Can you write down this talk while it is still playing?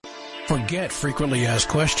Forget frequently asked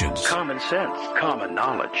questions. Common sense, common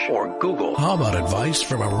knowledge, or Google. How about advice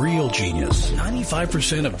from a real genius?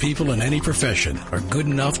 95% of people in any profession are good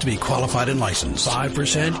enough to be qualified and licensed.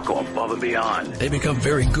 5% go above and beyond. They become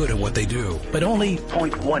very good at what they do, but only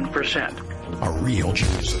 0.1% are real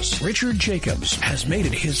geniuses. Richard Jacobs has made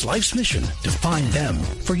it his life's mission to find them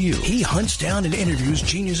for you. He hunts down and interviews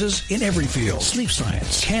geniuses in every field: sleep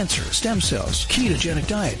science, cancer, stem cells, ketogenic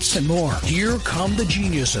diets, and more. Here come the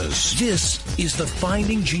geniuses. This is the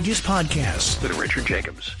Finding Genius Podcast with Richard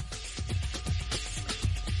Jacobs.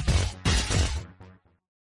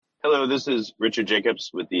 Hello, this is Richard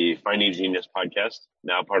Jacobs with the Finding Genius Podcast,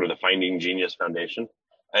 now part of the Finding Genius Foundation.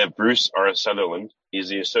 I have Bruce R. Sutherland. He's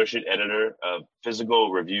the Associate Editor of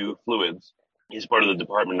Physical Review Fluids. He's part of the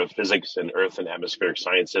Department of Physics and Earth and Atmospheric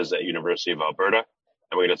Sciences at University of Alberta.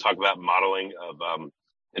 And we're going to talk about modeling of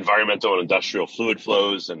environmental and industrial fluid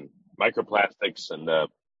flows and microplastics and,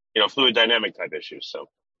 fluid dynamic type issues.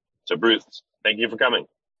 So Bruce, thank you for coming.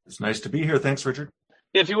 It's nice to be here. Thanks, Richard.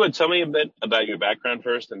 If you would, tell me a bit about your background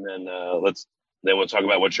first, and then we'll talk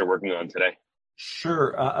about what you're working on today.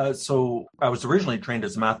 Sure. So I was originally trained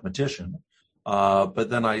as a mathematician, but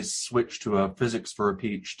then I switched to physics for a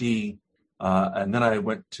PhD, and then I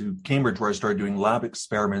went to Cambridge where I started doing lab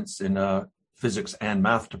experiments in physics and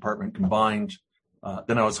math department combined.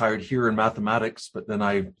 Then I was hired here in mathematics, but then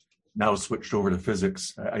I now switched over to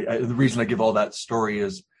physics. The reason I give all that story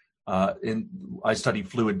is I study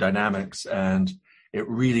fluid dynamics, and it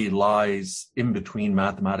really lies in between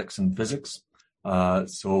mathematics and physics.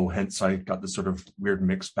 So hence I got this sort of weird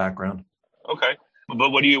mixed background. Okay.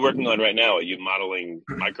 But what are you working on right now? Are you modeling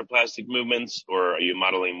microplastic movements, or are you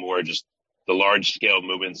modeling more just the large scale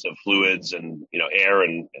movements of fluids and, air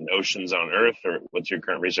and oceans on Earth, or what's your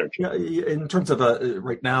current research? Yeah, in terms of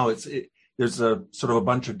right now, there's a sort of a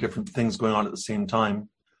bunch of different things going on at the same time.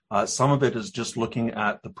 Some of it is just looking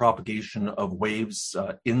at the propagation of waves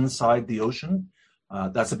inside the ocean.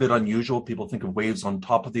 That's a bit unusual. People think of waves on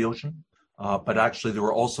top of the ocean. But actually, there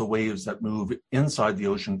were also waves that move inside the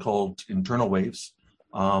ocean called internal waves.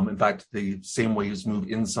 In fact, the same waves move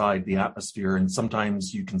inside the atmosphere. And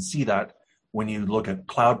sometimes you can see that when you look at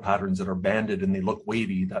cloud patterns that are banded and they look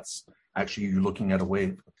wavy. That's actually you're looking at a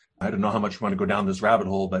wave. I don't know how much you want to go down this rabbit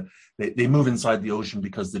hole, but they move inside the ocean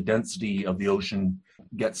because the density of the ocean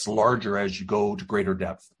gets larger as you go to greater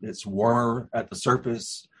depth. It's warmer at the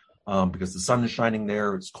surface because the sun is shining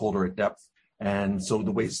there. It's colder at depth. And so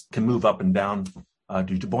the waves can move up and down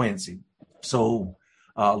due to buoyancy. So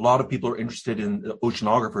a lot of people are interested in,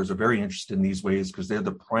 oceanographers are very interested in these waves because they're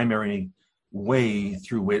the primary way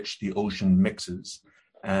through which the ocean mixes.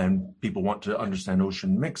 And people want to understand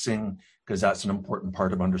ocean mixing because that's an important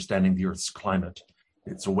part of understanding the Earth's climate.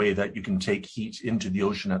 It's a way that you can take heat into the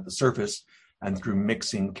ocean at the surface and through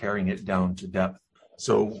mixing, carrying it down to depth.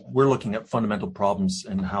 So we're looking at fundamental problems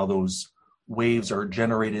and how those waves are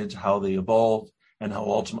generated, how they evolve, and how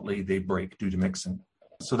ultimately they break due to mixing.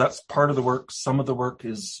 So that's part of the work. Some of the work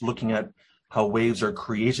is looking at how waves are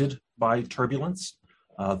created by turbulence,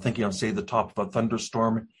 thinking of, say, the top of a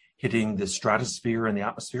thunderstorm hitting the stratosphere and the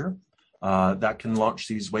atmosphere. That can launch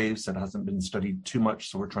these waves. That hasn't been studied too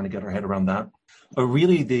much, so we're trying to get our head around that. But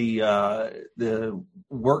really, the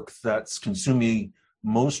work that's consumed me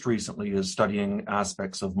most recently is studying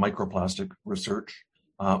aspects of microplastic research.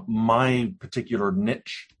 My particular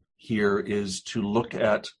niche here is to look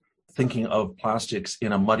at thinking of plastics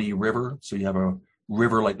in a muddy river. So you have a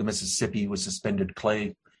river like the Mississippi with suspended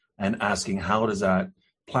clay, and asking how does that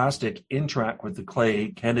plastic interact with the clay?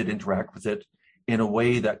 Can it interact with it in a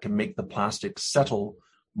way that can make the plastic settle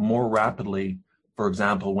more rapidly? For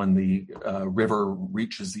example, when the river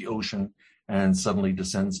reaches the ocean and suddenly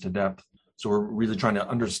descends to depth. So we're really trying to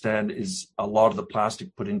understand, is a lot of the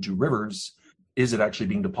plastic put into rivers, is it actually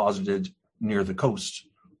being deposited near the coast,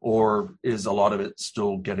 or is a lot of it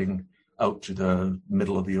still getting out to the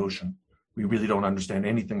middle of the ocean? We really don't understand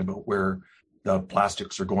anything about where the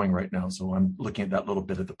plastics are going right now. So I'm looking at that little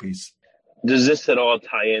bit of the piece. Does this at all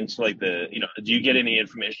tie into do you get any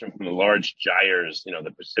information from the large gyres,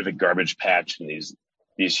 the Pacific Garbage Patch and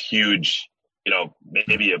these huge,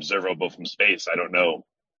 maybe observable from space, I don't know,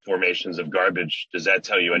 formations of garbage? Does that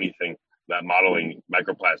tell you anything about modeling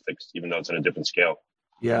microplastics, even though it's on a different scale?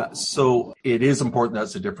 Yeah, so it is important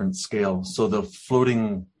that's a different scale. So the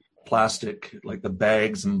floating plastic, like the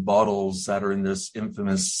bags and bottles that are in this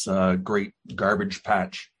infamous Great Garbage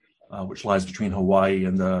Patch, which lies between Hawaii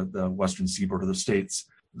and the western seaboard of the States,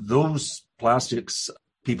 those plastics,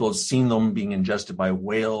 people have seen them being ingested by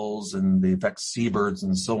whales and they affect seabirds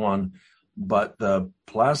and so on. But the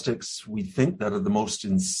plastics we think that are the most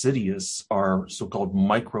insidious are so-called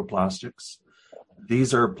microplastics.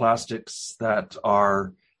 These are plastics that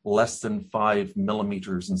are less than 5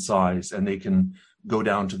 millimeters in size, and they can go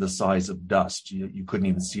down to the size of dust. You couldn't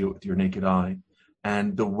even see it with your naked eye.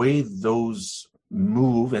 And the way those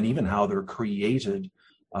move and even how they're created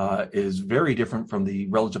is very different from the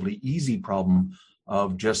relatively easy problem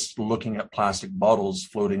of just looking at plastic bottles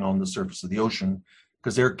floating on the surface of the ocean,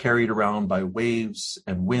 because they're carried around by waves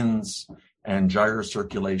and winds and gyro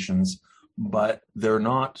circulations, but they're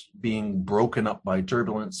not being broken up by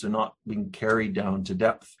turbulence. They're not being carried down to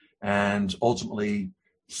depth and ultimately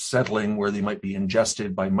settling where they might be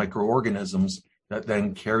ingested by microorganisms that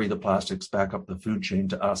then carry the plastics back up the food chain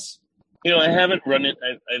to us. I haven't run it.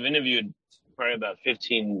 I've interviewed probably about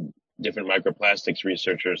 15 different microplastics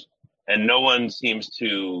researchers, and no one seems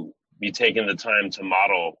to be taking the time to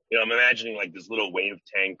model. I'm imagining like this little wave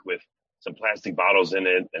tank with some plastic bottles in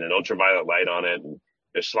it and an ultraviolet light on it, and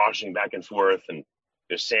they're sloshing back and forth, and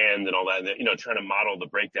there's sand and all that, and trying to model the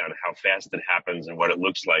breakdown, how fast it happens and what it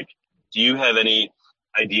looks like. Do you have any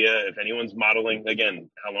idea if anyone's modeling, again,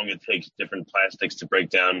 how long it takes different plastics to break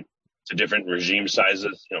down to different regime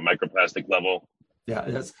sizes, microplastic level?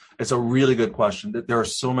 Yeah, it's a really good question. There are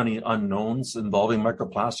so many unknowns involving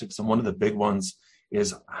microplastics, and one of the big ones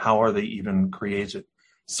is how are they even created?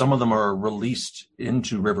 Some of them are released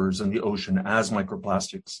into rivers and the ocean as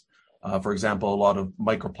microplastics. For example, a lot of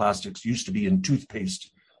microplastics used to be in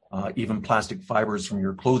toothpaste. Even plastic fibers from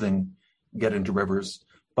your clothing get into rivers.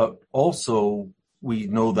 But also, we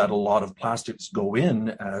know that a lot of plastics go in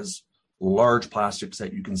as large plastics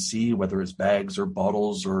that you can see, whether it's bags or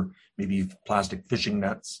bottles or maybe plastic fishing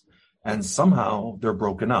nets. And somehow they're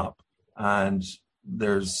broken up. And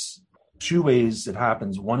there's two ways it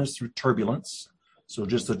happens. One is through turbulence. So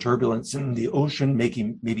just the turbulence in the ocean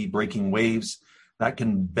maybe breaking waves that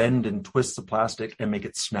can bend and twist the plastic and make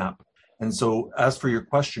it snap. And so as for your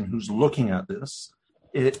question, who's looking at this,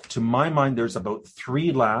 to my mind, there's about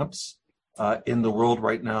 3 labs in the world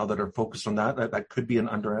right now that are focused on that. That could be an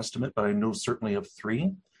underestimate, but I know certainly of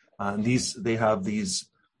 3. And they have these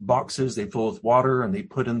boxes, they fill with water, and they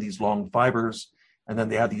put in these long fibers, and then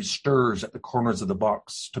they have these stirrers at the corners of the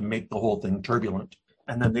box to make the whole thing turbulent.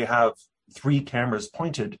 And then they have 3 cameras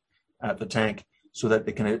pointed at the tank so that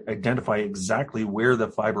they can identify exactly where the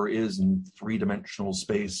fiber is in 3-dimensional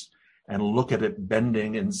space and look at it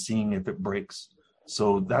bending and seeing if it breaks.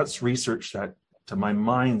 So that's research that, to my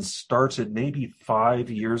mind, started maybe 5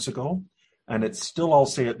 years ago. And it's still, I'll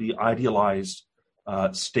say, at the idealized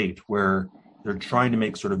state where they're trying to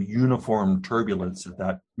make sort of uniform turbulence, if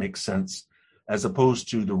that makes sense, as opposed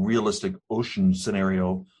to the realistic ocean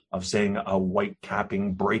scenario of saying a white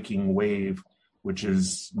capping breaking wave, which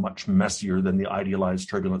is much messier than the idealized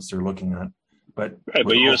turbulence they're looking at. But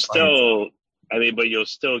you'll still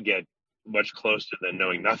get much closer than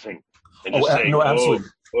knowing nothing and just saying, absolutely.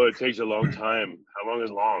 It takes a long time. How long is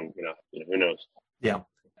long? Who knows? Yeah.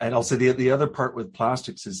 And I'll say the other part with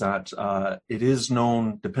plastics is that it is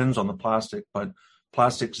known, depends on the plastic, but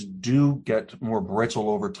plastics do get more brittle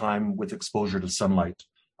over time with exposure to sunlight.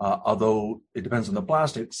 Although it depends on the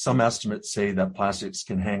plastic, some estimates say that plastics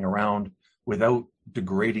can hang around without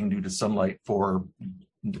degrading due to sunlight for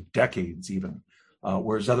decades even,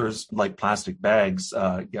 whereas others, like plastic bags,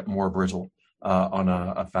 get more brittle on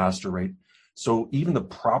a faster rate. So even the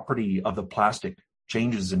property of the plastic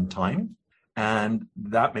changes in time, and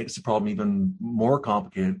that makes the problem even more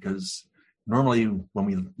complicated, because normally when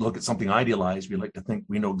we look at something idealized, we like to think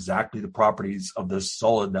we know exactly the properties of this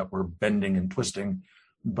solid that we're bending and twisting,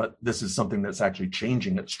 but this is something that's actually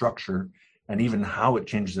changing its structure, and even how it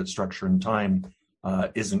changes its structure in time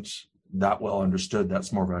isn't that well understood.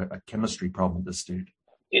 That's more of a chemistry problem at this stage.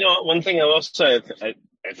 One thing I will say,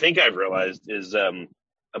 I think I've realized is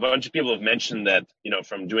a bunch of people have mentioned that,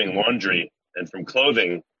 from doing laundry and from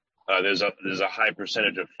clothing, there's a high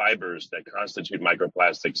percentage of fibers that constitute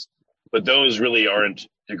microplastics, but those really aren't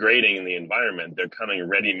degrading in the environment. They're coming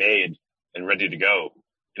ready-made and ready to go.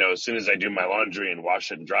 As soon as I do my laundry and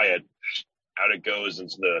wash it and dry it, out it goes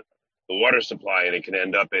into the water supply, and it can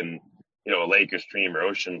end up in, a lake or stream or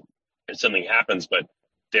ocean if something happens. But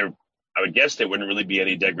I would guess there wouldn't really be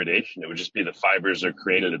any degradation. It would just be the fibers are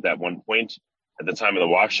created at that one point at the time of the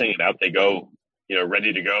washing, and out they go,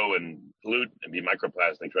 ready to go and pollute and be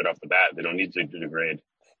microplastics right off the bat. They don't need to degrade.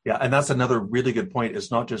 Yeah, and that's another really good point.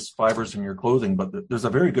 It's not just fibers in your clothing, but there's a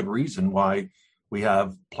very good reason why we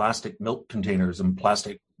have plastic milk containers and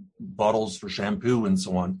plastic bottles for shampoo and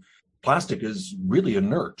so on. Plastic is really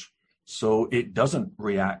inert, so it doesn't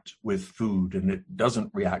react with food and it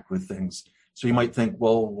doesn't react with things. So you might think,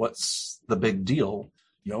 well, what's the big deal?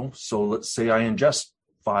 So let's say I ingest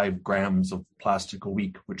 5 grams of plastic a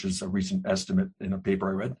week, which is a recent estimate in a paper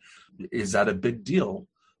I read. Is that a big deal?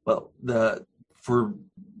 Well, for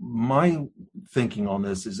my thinking on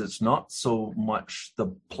this is it's not so much the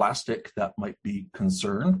plastic that might be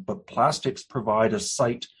concerned, but plastics provide a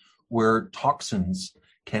site where toxins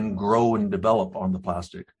can grow and develop on the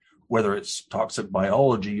plastic, whether it's toxic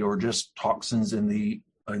biology or just toxins in the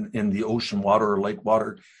ocean water or lake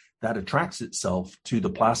water that attracts itself to the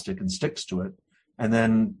plastic and sticks to it. And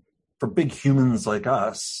then for big humans like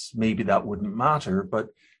us, maybe that wouldn't matter, but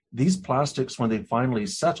these plastics, when they finally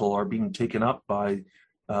settle, are being taken up by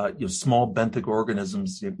small benthic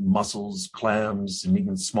organisms, mussels, clams, and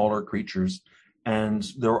even smaller creatures. And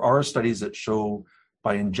there are studies that show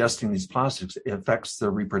by ingesting these plastics, it affects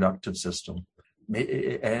their reproductive system.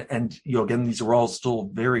 And again, these are all still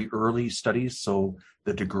very early studies, so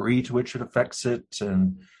the degree to which it affects it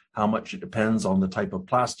and how much it depends on the type of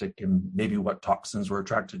plastic and maybe what toxins were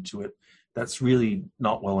attracted to it, that's really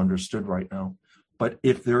not well understood right now. But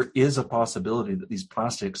if there is a possibility that these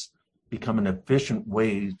plastics become an efficient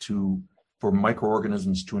way for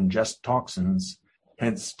microorganisms to ingest toxins,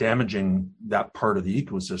 hence damaging that part of the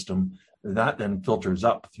ecosystem, that then filters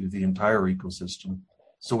up through the entire ecosystem.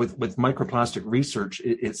 So with microplastic research,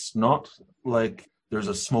 it's not like there's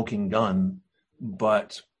a smoking gun,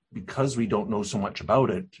 but because we don't know so much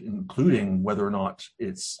about it, including whether or not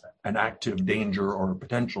it's an active danger or a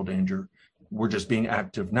potential danger, we're just being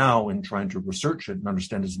active now in trying to research it and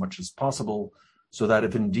understand as much as possible so that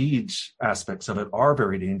if indeed aspects of it are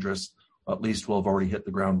very dangerous, at least we'll have already hit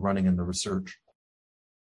the ground running in the research.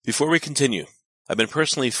 Before we continue, I've been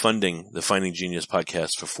personally funding the Finding Genius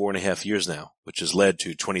podcast for 4.5 years now, which has led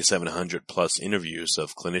to 2,700 plus interviews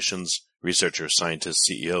of clinicians, researchers, scientists,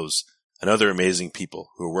 CEOs, and other amazing people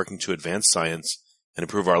who are working to advance science and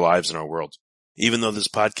improve our lives and our world. Even though this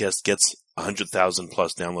podcast gets 100,000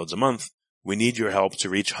 plus downloads a month, we need your help to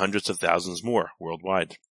reach hundreds of thousands more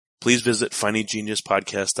worldwide. Please visit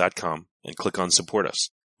findinggeniuspodcast.com and click on Support Us.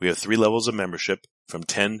 We have 3 levels of membership from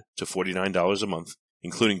 $10 to $49 a month,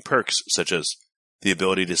 including perks such as the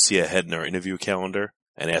ability to see ahead in our interview calendar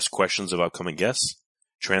and ask questions of upcoming guests,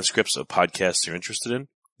 transcripts of podcasts you're interested in,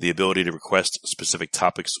 the ability to request specific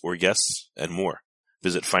topics or guests, and more.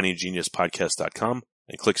 Visit findinggeniuspodcast.com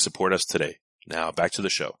and click Support Us today. Now back to the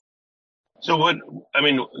show. So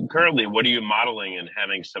currently, what are you modeling and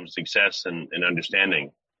having some success in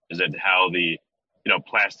understanding? Is it how the,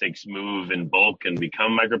 plastics move in bulk and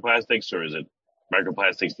become microplastics, or is it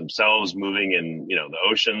microplastics themselves moving in, the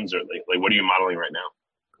oceans, or like what are you modeling right now?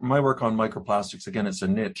 My work on microplastics, again, it's a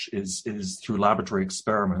niche, is through laboratory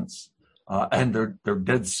experiments. And they're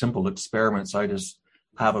dead simple experiments. I just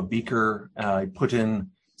have a beaker, I put in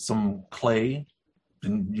some clay,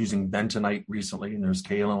 been using bentonite recently, and there's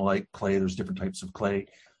kaolinite clay, there's different types of clay,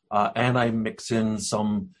 and I mix in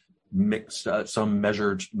some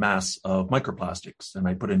measured mass of microplastics, and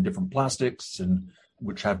I put in different plastics and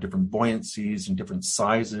which have different buoyancies and different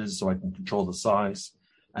sizes, so I can control the size.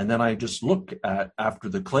 And then I just look at, after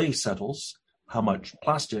the clay settles, how much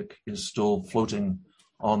plastic is still floating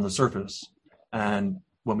on the surface. And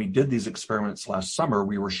when we did these experiments last summer,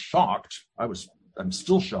 we were shocked. I'm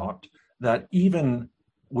still shocked that even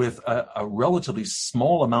with a relatively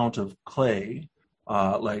small amount of clay,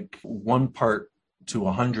 like 1 part to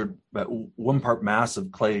 100, 1 part mass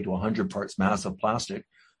of clay to 100 parts mass of plastic,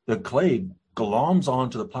 the clay gloms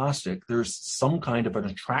onto the plastic. There's some kind of an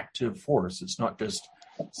attractive force. It's not just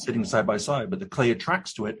sitting side by side, but the clay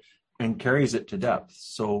attracts to it and carries it to depth.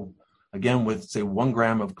 So again, with say 1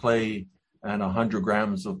 gram of clay and 100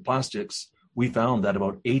 grams of plastics, we found that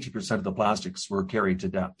about 80% of the plastics were carried to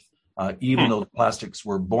depth, even though the plastics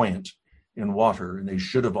were buoyant in water and they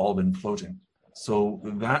should have all been floating. So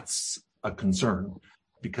that's a concern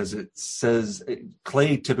because it says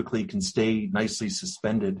clay typically can stay nicely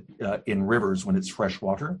suspended in rivers when it's fresh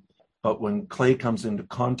water. But when clay comes into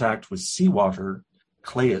contact with seawater,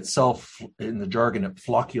 clay itself, in the jargon, it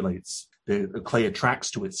flocculates. The clay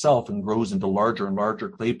attracts to itself and grows into larger and larger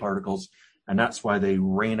clay particles. And that's why they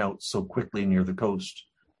rain out so quickly near the coast.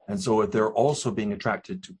 And so if they're also being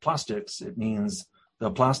attracted to plastics, it means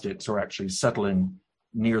the plastics are actually settling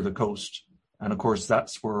near the coast. And of course,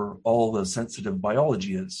 that's where all the sensitive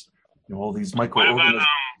biology is. All these microorganisms.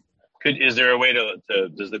 Is there a way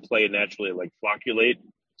does the clay naturally flocculate?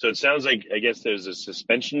 So it sounds like, I guess there's a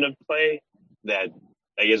suspension of clay that,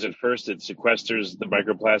 I guess at first it sequesters the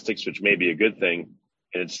microplastics, which may be a good thing.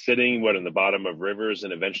 And it's sitting, in the bottom of rivers,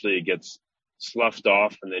 and eventually it gets sloughed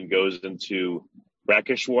off and then goes into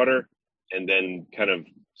brackish water and then kind of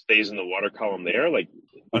stays in the water column there? Like,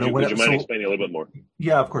 would you mind explaining a little bit more?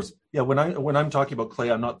 Yeah, of course. Yeah, when I'm talking about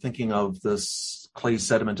clay, I'm not thinking of this clay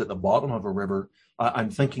sediment at the bottom of a river.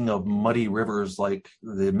 I'm thinking of muddy rivers like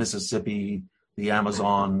the Mississippi, the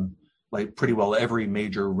Amazon. Like pretty well every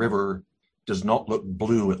major river does not look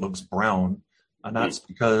blue; it looks brown, and that's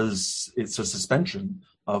because it's a suspension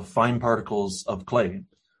of fine particles of clay,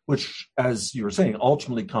 which, as you were saying,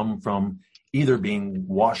 ultimately come from either being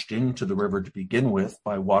washed into the river to begin with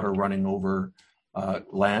by water running over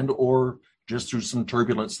land, or just through some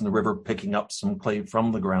turbulence in the river picking up some clay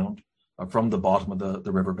from the ground, from the bottom of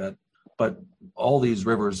the riverbed. But all these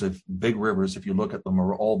rivers, big rivers, if you look at them,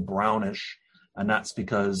 are all brownish, and that's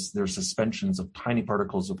because they're suspensions of tiny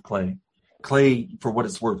particles of clay. Clay, for what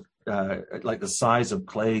it's worth, like the size of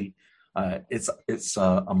clay, it's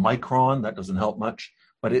a micron. That doesn't help much,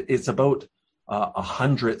 but it's about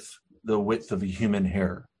 100th the width of a human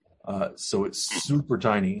hair. So it's super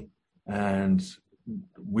tiny. And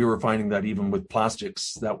we were finding that even with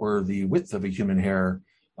plastics that were the width of a human hair,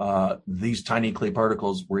 these tiny clay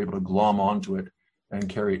particles were able to glom onto it and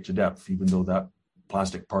carry it to depth, even though that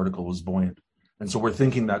plastic particle was buoyant. And so we're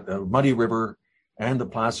thinking that the muddy river and the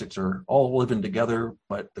plastics are all living together,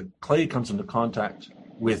 but the clay comes into contact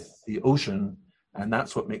with the ocean, and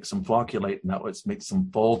that's what makes them flocculate, and that's what makes them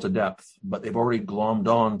fall to depth. But they've already glommed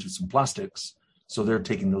on to some plastics, so they're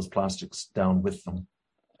taking those plastics down with them.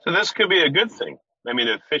 So this could be a good thing. I mean,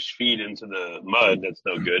 if fish feed into the mud, that's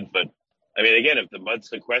no good. But I mean, again, if the mud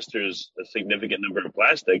sequesters a significant number of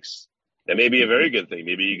plastics, that may be a very good thing.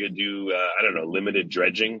 Maybe you could do, limited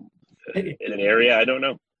dredging in an area. I don't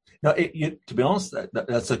know. Now, to be honest,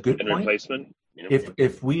 that's a good point. Replacement. You know?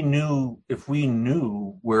 If we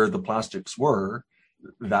knew where the plastics were,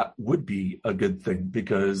 that would be a good thing,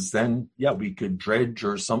 because then, we could dredge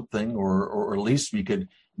or something, or at least we could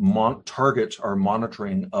target our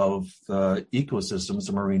monitoring of the ecosystems,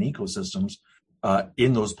 the marine ecosystems,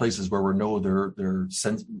 in those places where we know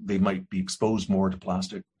they might be exposed more to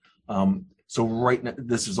plastic. So right now,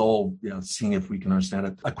 this is all seeing if we can understand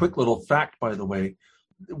it. A quick little fact, by the way,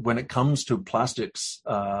 when it comes to plastics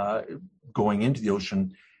going into the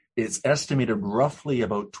ocean, it's estimated roughly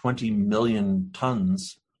about 20 million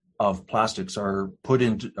tons of plastics are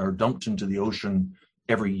dumped into the ocean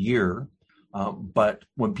every year. But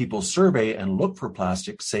when people survey and look for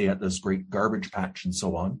plastics, say at this great garbage patch and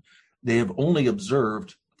so on, they have only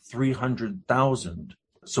observed 300,000.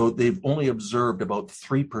 So they've only observed about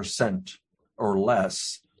 3% or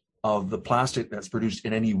less of the plastic that's produced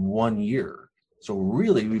in any 1 year. So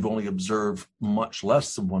really, we've only observed much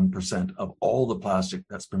less than 1% of all the plastic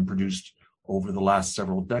that's been produced over the last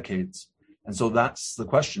several decades. And so that's the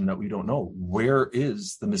question that we don't know. Where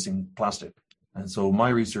is the missing plastic? And so my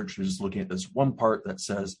research is looking at this one part that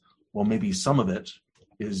says, well, maybe some of it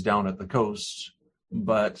is down at the coast,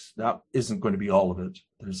 but that isn't going to be all of it.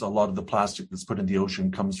 There's a lot of the plastic that's put in the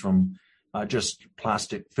ocean comes from just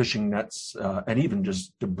plastic fishing nets and even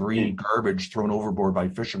just debris, garbage thrown overboard by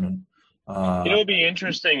fishermen. It would be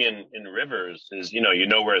interesting in rivers is, you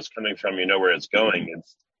know where it's coming from, you know where it's going.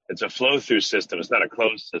 It's a flow-through system. It's not a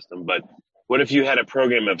closed system. But what if you had a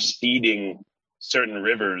program of seeding certain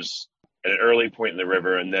rivers at an early point in the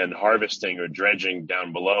river and then harvesting or dredging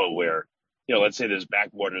down below where, let's say there's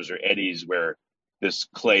backwaters or eddies where this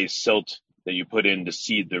clay silt that you put in to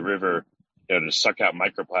seed the river, to suck out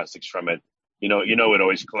microplastics from it, it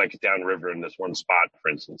always collects downriver in this one spot,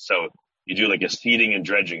 for instance. So you do like a seeding and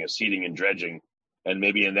dredging, and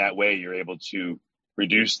maybe in that way you're able to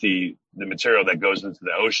reduce the material that goes into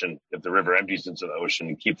the ocean if the river empties into the ocean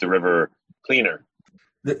and keep the river cleaner.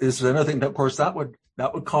 This is another thing, of course, that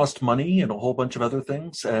would cost money and a whole bunch of other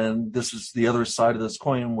things. And this is the other side of this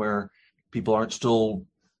coin where people still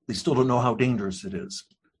don't know how dangerous it is.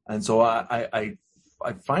 And so I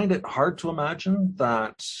find it hard to imagine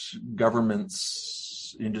that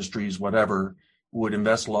governments, industries, whatever, would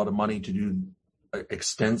invest a lot of money to do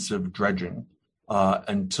extensive dredging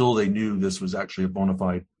until they knew this was actually a bona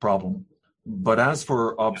fide problem. But as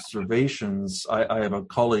for observations, I have a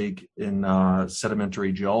colleague in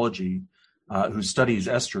sedimentary geology who studies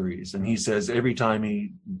estuaries, and he says every time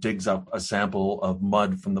he digs up a sample of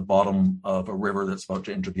mud from the bottom of a river that's about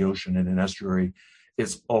to enter the ocean in an estuary,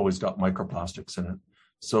 it's always got microplastics in it.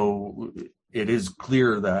 So it is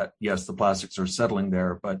clear that, yes, the plastics are settling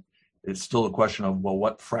there, but it's still a question of, well,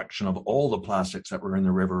 what fraction of all the plastics that were in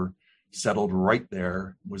the river settled right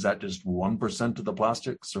there? Was that just 1% of the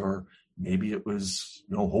plastics? Or maybe it was,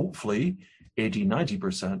 hopefully 80,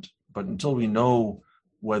 90%. But until we know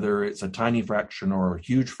whether it's a tiny fraction or a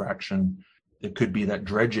huge fraction, it could be that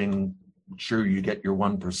dredging sure, you get your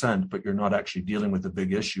 1%, but you're not actually dealing with the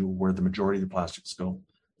big issue where the majority of the plastics go.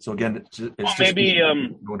 So again, it's just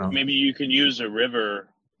maybe you can use a river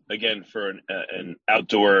again for an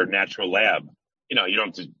outdoor natural lab. You know, you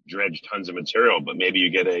don't have to dredge tons of material, but maybe you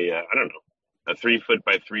get I don't know, a 3-foot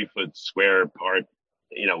by 3-foot square part,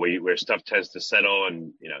 you know, where stuff tends to settle,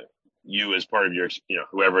 and you as part of your,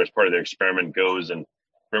 whoever is part of their experiment goes and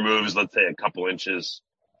removes, let's say, a couple inches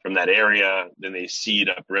from that area. Then they seed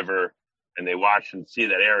upriver and they watch and see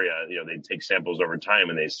that area. They take samples over time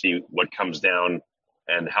and they see what comes down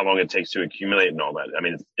and how long it takes to accumulate and all that. I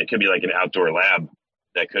mean, it could be like an outdoor lab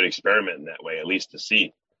that could experiment in that way, at least to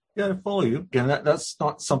see. Yeah, I follow you. Again, that's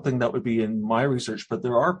not something that would be in my research, but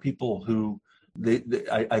there are people who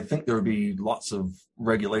I think there would be lots of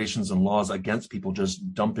regulations and laws against people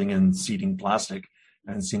just dumping in seeding plastic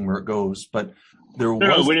and seeing where it goes. But it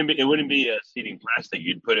wouldn't be seeding plastic.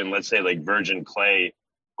 You'd put in, let's say, like virgin clay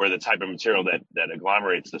or the type of material that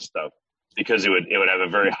agglomerates this stuff, because it would have a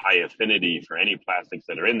very high affinity for any plastics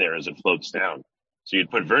that are in there as it floats down. So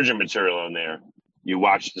you'd put virgin material in there. You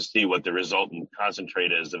watch to see what the resultant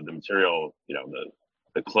concentrate is of the material,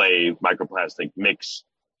 the clay microplastic mix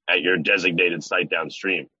at your designated site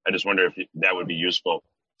downstream. I just wonder if that would be useful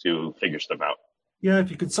to figure stuff out. Yeah,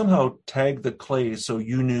 if you could somehow tag the clay so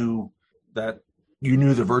you knew the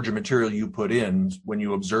virgin material you put in, when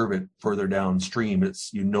you observe it further downstream,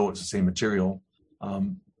 it's the same material.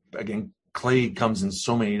 Again, clay comes in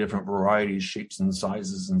so many different varieties, shapes and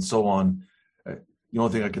sizes and so on. The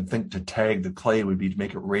only thing I could think to tag the clay would be to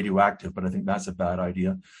make it radioactive, but I think that's a bad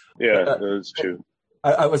idea. Yeah, that's true.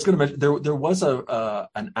 I was going to mention there was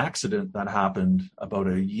an accident that happened about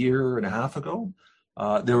a year and a half ago.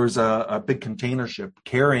 There was a big container ship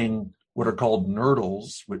carrying what are called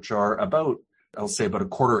nurdles, which are about a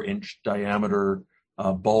 1/4-inch diameter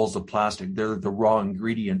balls of plastic. They're the raw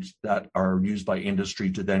ingredients that are used by industry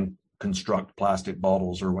to then construct plastic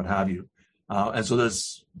bottles or what have you. And so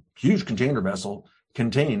this huge container vessel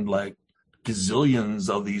contained like gazillions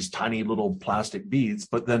of these tiny little plastic beads,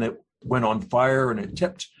 but then it went on fire and it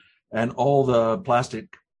tipped, and all the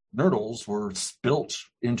plastic nurdles were spilt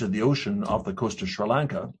into the ocean off the coast of Sri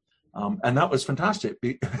Lanka. And that was fantastic.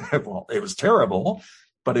 Well, it was terrible,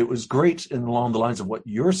 but it was great along the lines of what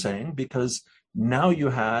you're saying, because now you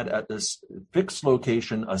had at this fixed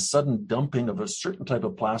location a sudden dumping of a certain type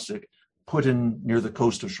of plastic put in near the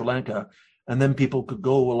coast of Sri Lanka. And then people could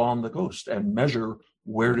go along the coast and measure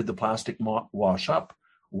where did the plastic wash up,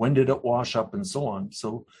 when did it wash up, and so on.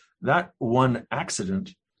 So that one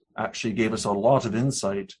accident actually gave us a lot of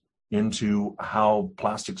insight into how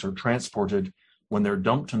plastics are transported when they're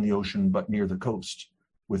dumped in the ocean but near the coast.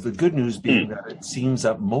 With the good news being that it seems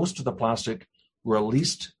that most of the plastic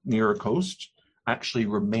released near a coast actually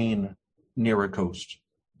remain near a coast.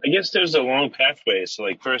 I guess there's a long pathway. So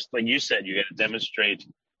first, like you said, you got to demonstrate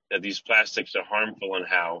that these plastics are harmful and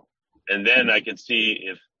how. And then I could see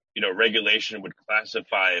if, regulation would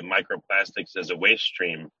classify microplastics as a waste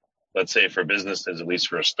stream, let's say for businesses, at least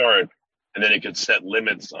for a start. And then it could set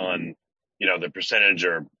limits on, the percentage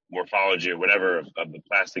or morphology or whatever of the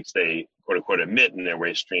plastics they quote unquote emit in their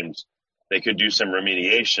waste streams. They could do some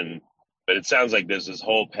remediation, but it sounds like there's this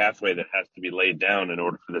whole pathway that has to be laid down in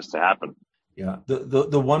order for this to happen. Yeah.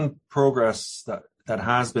 The one progress that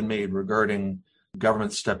has been made regarding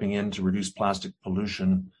government stepping in to reduce plastic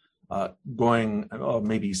pollution, going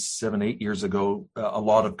maybe 7-8 years ago, a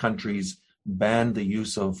lot of countries banned the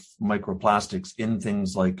use of microplastics in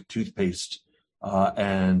things like toothpaste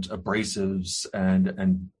and abrasives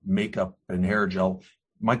and makeup and hair gel.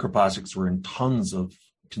 Microplastics were in tons of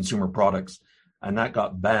consumer products, and that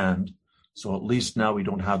got banned. So at least now we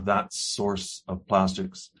don't have that source of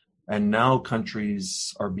plastics. And now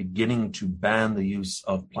countries are beginning to ban the use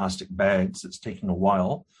of plastic bags. It's taking a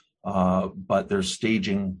while, but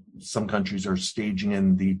some countries are staging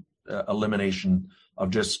in the elimination of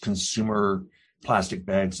just consumer plastic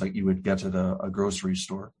bags like you would get at a grocery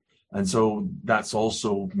store. And so that's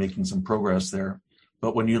also making some progress there.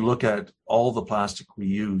 But when you look at all the plastic we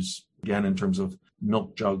use, again, in terms of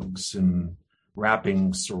milk jugs and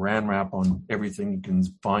wrapping, saran wrap on everything you can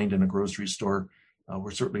find in a grocery store,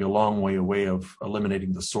 we're certainly a long way away of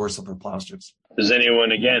eliminating the source of the plastics. Does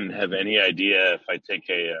anyone, again, have any idea if I take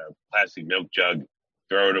a plastic milk jug,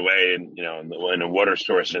 throw it away, and in a water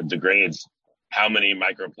source and it degrades, how many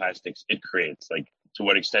microplastics it creates? Like, to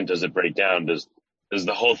what extent does it break down? Does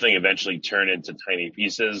the whole thing eventually turn into tiny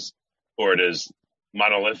pieces, or does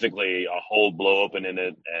monolithically a hole blow open in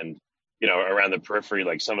it and around the periphery,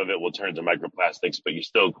 like some of it will turn to microplastics, but you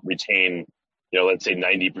still retain, let's say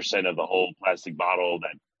 90% of the whole plastic bottle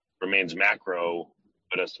that remains macro,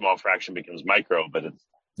 but a small fraction becomes micro, but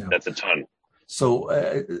that's a ton. So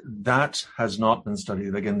that has not been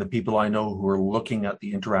studied. Again, the people I know who are looking at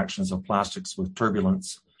the interactions of plastics with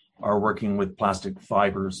turbulence are working with plastic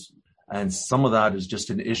fibers. And some of that is just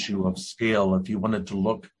an issue of scale. If you wanted to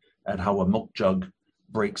look at how a milk jug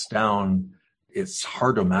breaks down, it's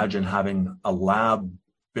hard to imagine having a lab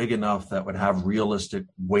big enough that would have realistic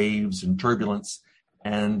waves and turbulence.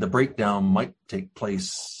 And the breakdown might take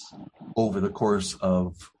place over the course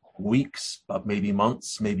of weeks, but maybe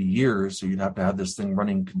months, maybe years. So you'd have to have this thing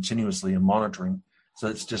running continuously and monitoring. So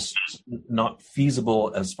it's just not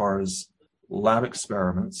feasible as far as lab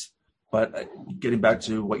experiments. But getting back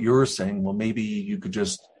to what you were saying, well, maybe you could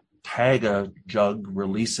just tag a jug,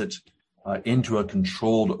 release it into a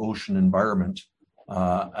controlled ocean environment,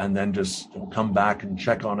 and then just come back and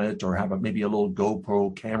check on it, or have maybe a little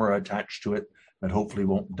GoPro camera attached to it that hopefully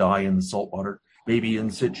won't die in the salt water. Maybe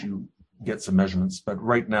in situ get some measurements, but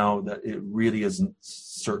right now that it really isn't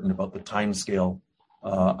certain about the time scale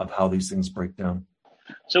of how these things break down.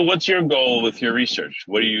 So what's your goal with your research?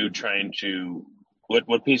 What are you trying to,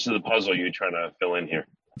 what piece of the puzzle are you trying to fill in here?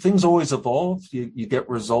 Things always evolve. You get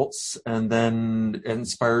results, and then it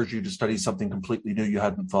inspires you to study something completely new you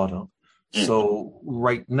hadn't thought of. So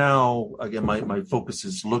right now, again, my focus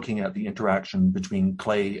is looking at the interaction between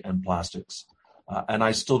clay and plastics. And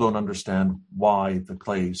I still don't understand why the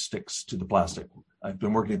clay sticks to the plastic. I've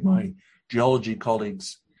been working with my geology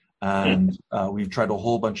colleagues, and we've tried a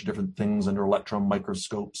whole bunch of different things under electron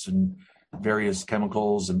microscopes and various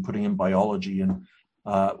chemicals and putting in biology, and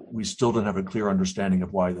we still don't have a clear understanding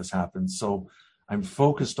of why this happens. So I'm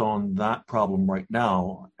focused on that problem right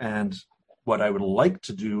now. And what I would like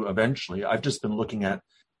to do eventually, I've just been looking at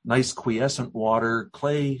nice quiescent water,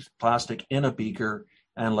 clay, plastic in a beaker,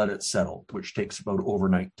 and let it settle, which takes about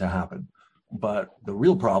overnight to happen. But the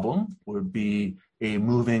real problem would be a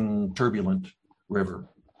moving, turbulent river.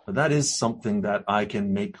 But that is something that I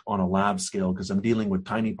can make on a lab scale, because I'm dealing with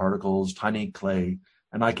tiny particles, tiny clay,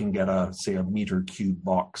 and I can get a meter cube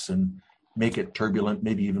box and make it turbulent,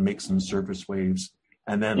 maybe even make some surface waves,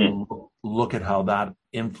 and then look at how that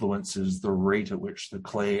influences the rate at which the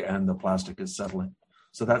clay and the plastic is settling.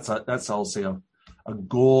 So that's I'll say a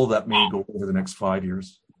goal that may go over the next 5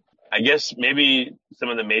 years. I guess maybe some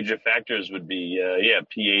of the major factors would be,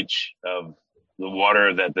 pH of the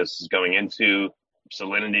water that this is going into,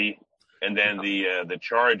 salinity, and then the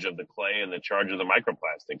charge of the clay and the charge of the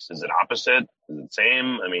microplastics. Is it opposite? Is it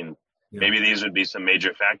same? I mean, maybe these would be some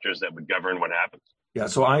major factors that would govern what happens. Yeah,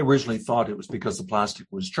 so I originally thought it was because the plastic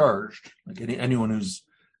was charged. Like anyone who's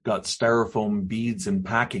got styrofoam beads in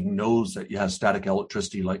packing knows that you have static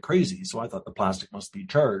electricity like crazy. So I thought the plastic must be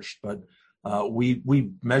charged, but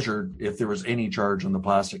we measured if there was any charge on the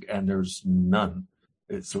plastic, and there's none.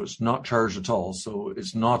 So it's not charged at all. So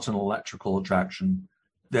it's not an electrical attraction.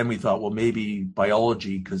 Then we thought, well, maybe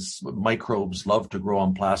biology, because microbes love to grow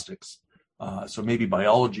on plastics. So maybe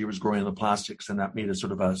biology was growing on the plastics, and that made a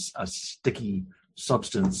sort of a sticky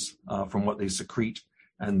substance from what they secrete,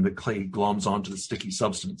 and the clay gloms onto the sticky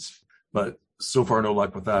substance. But so far, no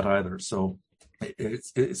luck with that either. So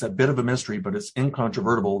it's a bit of a mystery, but it's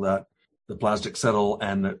incontrovertible that the plastics settle,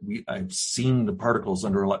 and that I've seen the particles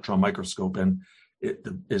under electron microscope, and it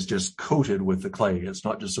is just coated with the clay. It's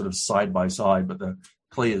not just sort of side by side, but the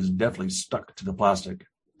clay is definitely stuck to the plastic,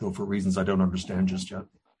 though for reasons I don't understand just yet.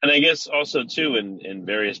 And I guess also too, in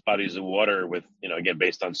various bodies of water with, again,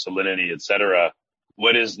 based on salinity, et cetera,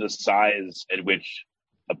 what is the size at which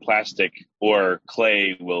a plastic or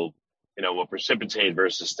clay will precipitate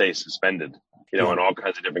versus stay suspended, in all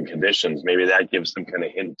kinds of different conditions? Maybe that gives some kind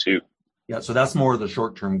of hint too. Yeah, so that's more the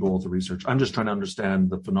short-term goal of the research. I'm just trying to understand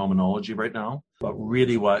the phenomenology right now. But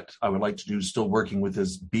really what I would like to do, still working with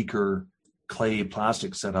this beaker clay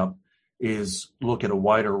plastic setup, is look at a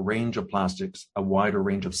wider range of plastics, a wider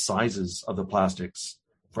range of sizes of the plastics,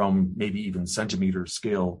 from maybe even centimeter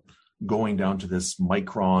scale going down to this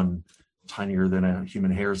micron, tinier than a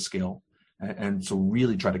human hair scale. And so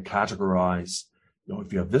really try to categorize,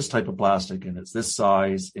 if you have this type of plastic and it's this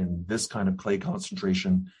size in this kind of clay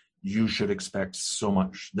concentration, you should expect so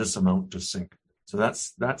much, this amount to sink. So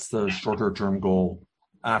that's the shorter term goal,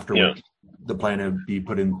 after which the plan would be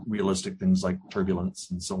put in realistic things like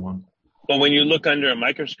turbulence and so on. Well, when you look under a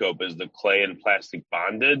microscope, is the clay and plastic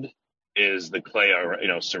bonded? Is the clay,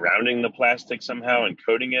 surrounding the plastic somehow and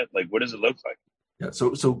coating it? Like, what does it look like? Yeah,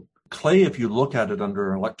 so clay, if you look at it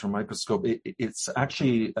under an electron microscope, it's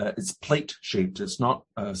actually it's plate shaped. It's not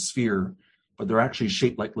a sphere, but they're actually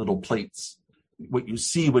shaped like little plates. What you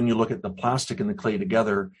see when you look at the plastic and the clay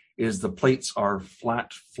together is the plates are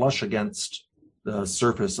flat, flush against the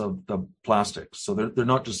surface of the plastic. So they're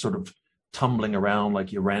not just sort of tumbling around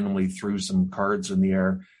like you randomly threw some cards in the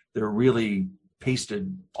air. They're really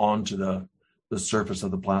pasted onto the surface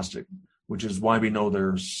of the plastic, which is why we know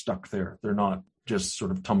they're stuck there. They're not just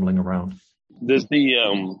sort of tumbling around. Does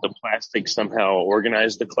the plastic somehow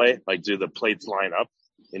organize the clay? Like, do the plates line up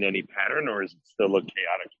in any pattern, or does it still look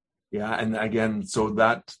chaotic? Yeah, and again, so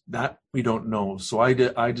that we don't know. So I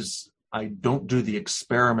don't do the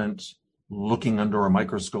experiment looking under a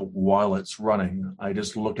microscope while it's running. I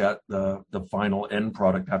just look at the final end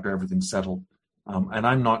product after everything's settled. And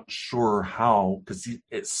I'm not sure how, because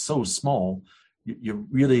it's so small, you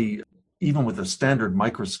really, even with a standard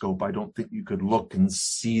microscope, I don't think you could look and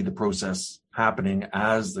see the process happening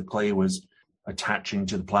as the clay was attaching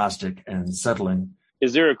to the plastic and settling.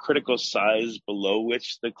 Is there a critical size below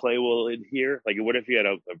which the clay will adhere? Like, what if you had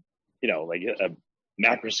a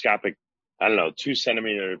macroscopic, 2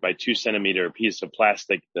 centimeter by 2 centimeter piece of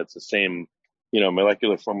plastic that's the same,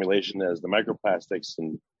 molecular formulation as the microplastics,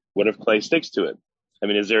 and what if clay sticks to it? I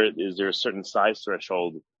mean, is there a certain size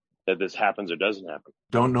threshold that this happens or doesn't happen?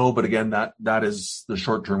 Don't know, but again, that is the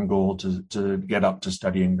short-term goal to get up to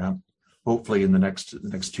studying that, hopefully in the next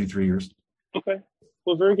 2-3 years. Okay.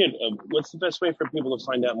 Well, very good. What's the best way for people to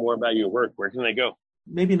find out more about your work? Where can they go?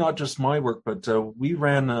 Maybe not just my work, but we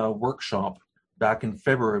ran a workshop back in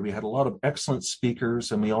February. We had a lot of excellent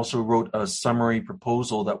speakers, and we also wrote a summary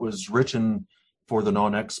proposal that was written for the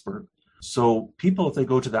non-expert. So people, if they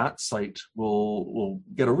go to that site, will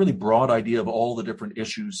get a really broad idea of all the different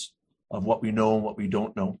issues of what we know and what we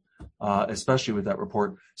don't know, especially with that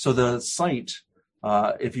report. So the site,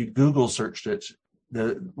 if you Google searched it,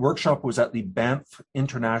 the workshop was at the Banff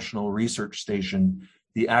International Research Station.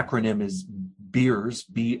 The acronym is BIRS,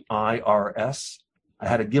 B-I-R-S. I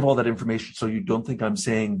had to give all that information so you don't think I'm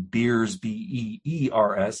saying Beers,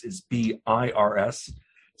 B-E-E-R-S, it's B-I-R-S.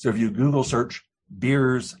 So if you Google search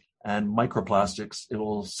beers and microplastics, it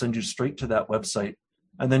will send you straight to that website.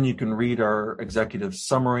 And then you can read our executive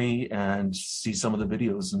summary and see some of the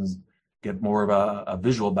videos and get more of a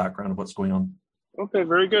visual background of what's going on. Okay,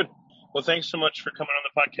 very good. Well, thanks so much for coming on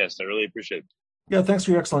the podcast. I really appreciate it. Yeah, thanks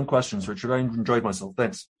for your excellent questions, Richard. I enjoyed myself.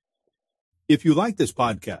 Thanks. If you like this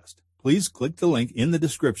podcast, please click the link in the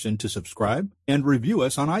description to subscribe and review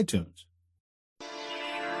us on iTunes.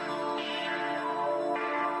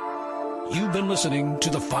 You've been listening to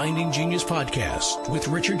the Finding Genius podcast with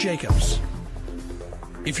Richard Jacobs.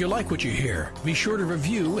 If you like what you hear, be sure to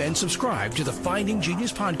review and subscribe to the Finding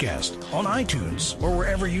Genius podcast on iTunes or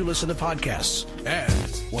wherever you listen to podcasts.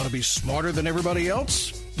 And want to be smarter than everybody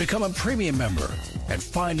else? Become a premium member at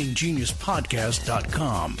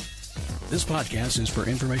findinggeniuspodcast.com. This podcast is for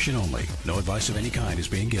information only. No advice of any kind is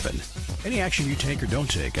being given. Any action you take or don't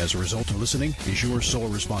take as a result of listening is your sole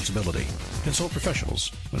responsibility. Consult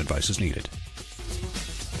professionals when advice is needed.